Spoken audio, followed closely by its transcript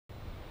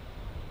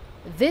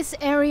This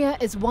area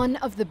is one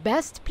of the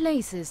best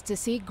places to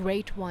see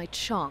great white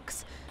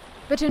sharks.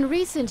 But in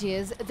recent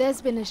years,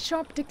 there's been a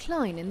sharp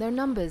decline in their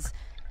numbers.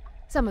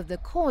 Some of the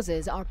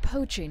causes are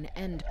poaching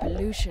and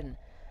pollution.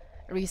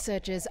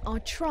 Researchers are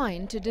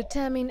trying to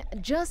determine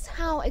just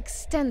how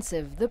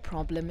extensive the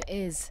problem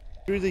is.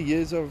 Through the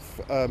years of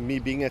me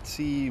being at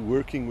sea,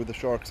 working with the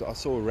sharks, I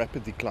saw a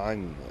rapid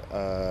decline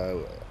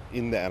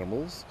in the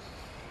animals.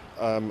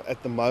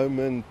 At the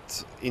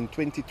moment, in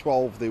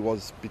 2012, there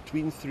was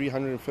between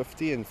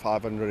 350 and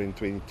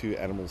 522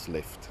 animals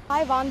left.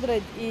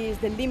 500 is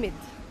the limit.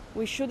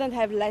 We shouldn't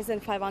have less than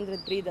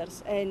 500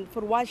 breeders. And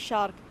for wild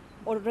shark,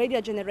 already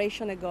a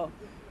generation ago,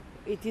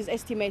 it is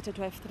estimated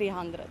to have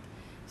 300.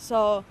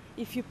 So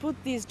if you put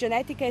this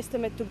genetic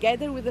estimate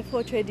together with the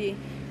photo-ID,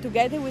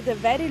 together with the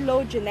very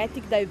low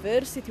genetic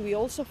diversity we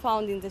also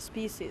found in the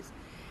species,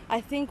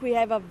 I think we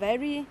have a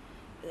very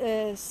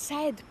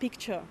sad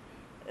picture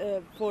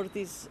for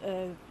this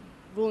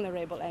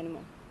vulnerable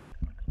animal.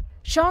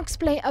 Sharks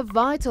play a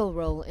vital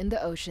role in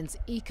the ocean's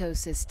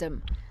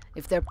ecosystem.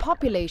 If their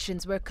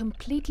populations were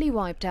completely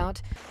wiped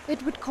out,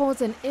 it would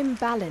cause an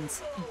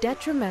imbalance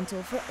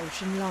detrimental for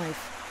ocean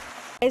life.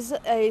 As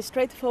a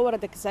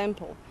straightforward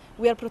example,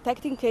 we are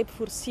protecting Cape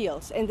Fur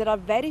seals, and there are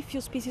very few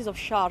species of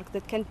shark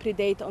that can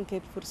predate on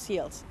Cape Fur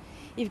seals.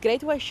 If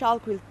great white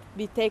shark will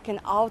be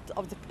taken out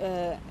of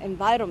the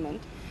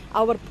environment,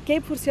 our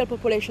Cape Fur seal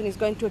population is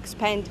going to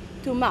expand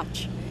too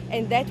much,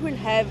 and that will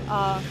have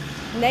a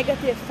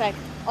negative effect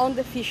on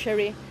the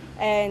fishery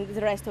and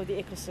the rest of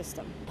the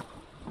ecosystem.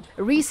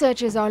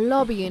 Researchers are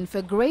lobbying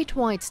for great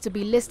whites to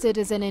be listed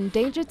as an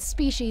endangered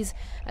species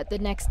at the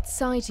next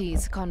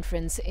CITES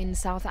conference in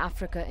South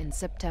Africa in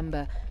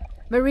September.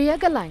 Maria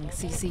Galang,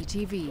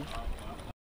 CCTV.